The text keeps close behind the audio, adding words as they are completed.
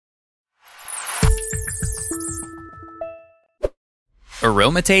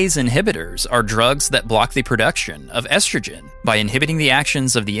Aromatase inhibitors are drugs that block the production of estrogen by inhibiting the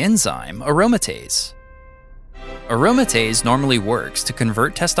actions of the enzyme aromatase. Aromatase normally works to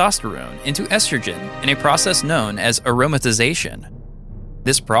convert testosterone into estrogen in a process known as aromatization.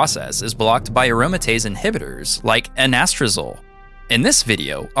 This process is blocked by aromatase inhibitors like Anastrozole. In this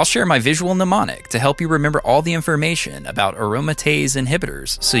video, I'll share my visual mnemonic to help you remember all the information about aromatase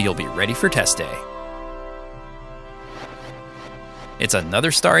inhibitors so you'll be ready for test day. It's another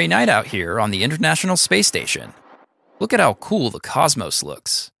starry night out here on the International Space Station. Look at how cool the cosmos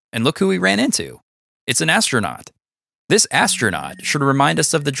looks. And look who we ran into. It's an astronaut. This astronaut should remind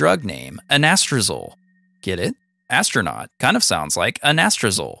us of the drug name Anastrozole. Get it? Astronaut kind of sounds like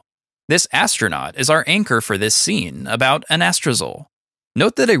Anastrozole. This astronaut is our anchor for this scene about Anastrozole.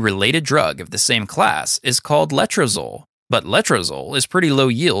 Note that a related drug of the same class is called letrozole, but letrozole is pretty low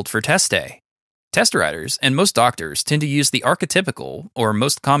yield for test day. Test writers and most doctors tend to use the archetypical or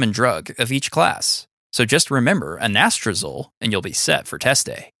most common drug of each class, so just remember Anastrozole and you'll be set for test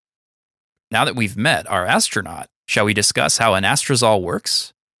day. Now that we've met our astronaut, shall we discuss how Anastrozole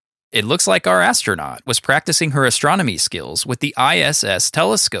works? It looks like our astronaut was practicing her astronomy skills with the ISS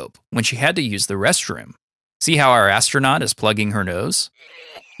telescope when she had to use the restroom. See how our astronaut is plugging her nose?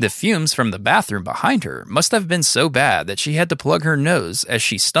 The fumes from the bathroom behind her must have been so bad that she had to plug her nose as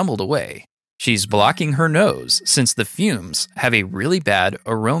she stumbled away. She's blocking her nose since the fumes have a really bad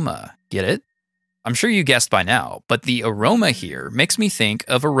aroma. Get it? I'm sure you guessed by now, but the aroma here makes me think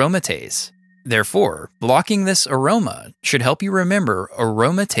of aromatase. Therefore, blocking this aroma should help you remember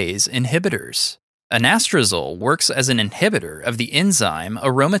aromatase inhibitors. Anastrozole works as an inhibitor of the enzyme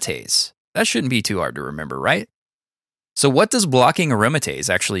aromatase. That shouldn't be too hard to remember, right? So what does blocking aromatase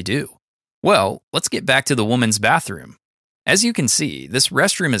actually do? Well, let's get back to the woman's bathroom. As you can see, this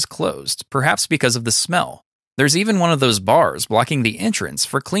restroom is closed, perhaps because of the smell. There's even one of those bars blocking the entrance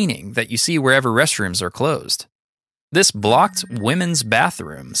for cleaning that you see wherever restrooms are closed. This blocked women's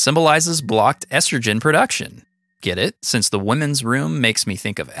bathroom symbolizes blocked estrogen production. Get it? Since the women's room makes me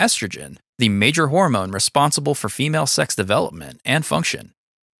think of estrogen, the major hormone responsible for female sex development and function.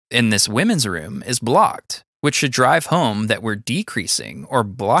 And this women's room is blocked, which should drive home that we're decreasing or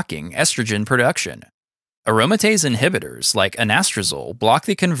blocking estrogen production. Aromatase inhibitors like Anastrozole block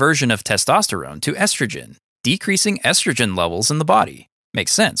the conversion of testosterone to estrogen, decreasing estrogen levels in the body.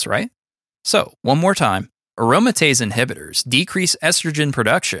 Makes sense, right? So, one more time. Aromatase inhibitors decrease estrogen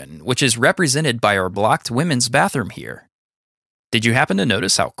production, which is represented by our blocked women's bathroom here. Did you happen to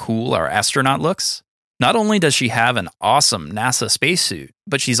notice how cool our astronaut looks? Not only does she have an awesome NASA spacesuit,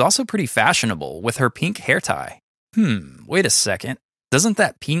 but she's also pretty fashionable with her pink hair tie. Wait a second. Doesn't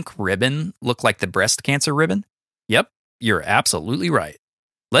that pink ribbon look like the breast cancer ribbon? Yep, you're absolutely right.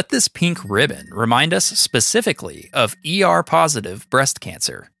 Let this pink ribbon remind us specifically of ER-positive breast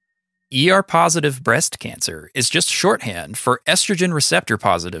cancer. ER-positive breast cancer is just shorthand for estrogen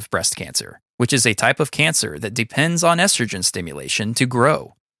receptor-positive breast cancer, which is a type of cancer that depends on estrogen stimulation to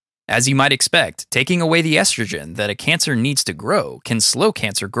grow. As you might expect, taking away the estrogen that a cancer needs to grow can slow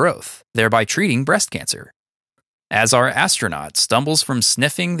cancer growth, thereby treating breast cancer. As our astronaut stumbles from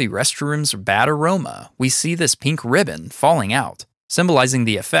sniffing the restroom's bad aroma, we see this pink ribbon falling out, symbolizing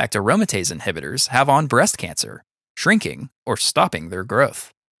the effect aromatase inhibitors have on breast cancer, shrinking or stopping their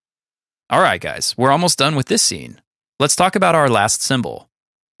growth. Alright guys, we're almost done with this scene. Let's talk about our last symbol.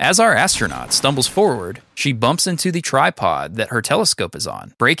 As our astronaut stumbles forward, she bumps into the tripod that her telescope is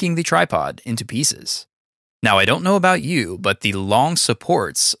on, breaking the tripod into pieces. Now, I don't know about you, but the long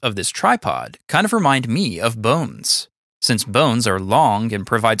supports of this tripod kind of remind me of bones, since bones are long and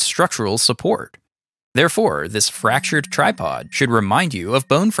provide structural support. Therefore, this fractured tripod should remind you of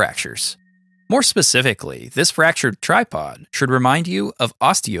bone fractures. More specifically, this fractured tripod should remind you of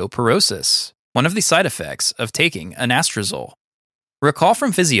osteoporosis, one of the side effects of taking anastrozole. Recall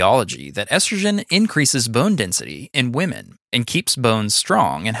from physiology that estrogen increases bone density in women and keeps bones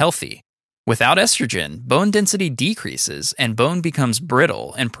strong and healthy. Without estrogen, bone density decreases and bone becomes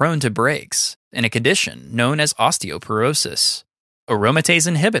brittle and prone to breaks, in a condition known as osteoporosis.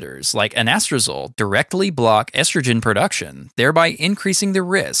 Aromatase inhibitors like anastrozole directly block estrogen production, thereby increasing the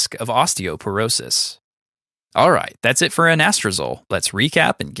risk of osteoporosis. Alright, that's it for anastrozole. Let's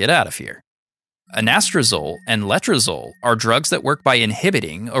recap and get out of here. Anastrozole and letrozole are drugs that work by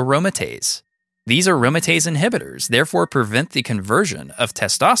inhibiting aromatase. These aromatase inhibitors therefore prevent the conversion of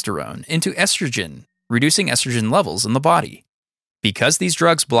testosterone into estrogen, reducing estrogen levels in the body. Because these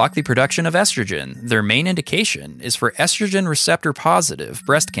drugs block the production of estrogen, their main indication is for estrogen receptor-positive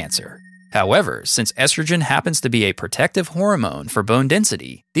breast cancer. However, since estrogen happens to be a protective hormone for bone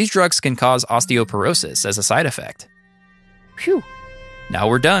density, these drugs can cause osteoporosis as a side effect. Phew! Now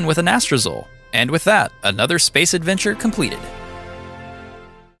we're done with Anastrozole. And with that, another space adventure completed.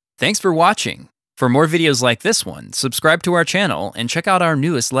 Thanks for watching. For more videos like this one, subscribe to our channel and check out our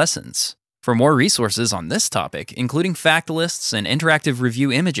newest lessons. For more resources on this topic, including fact lists and interactive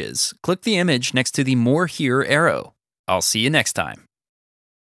review images, click the image next to the More Here arrow. I'll see you next time.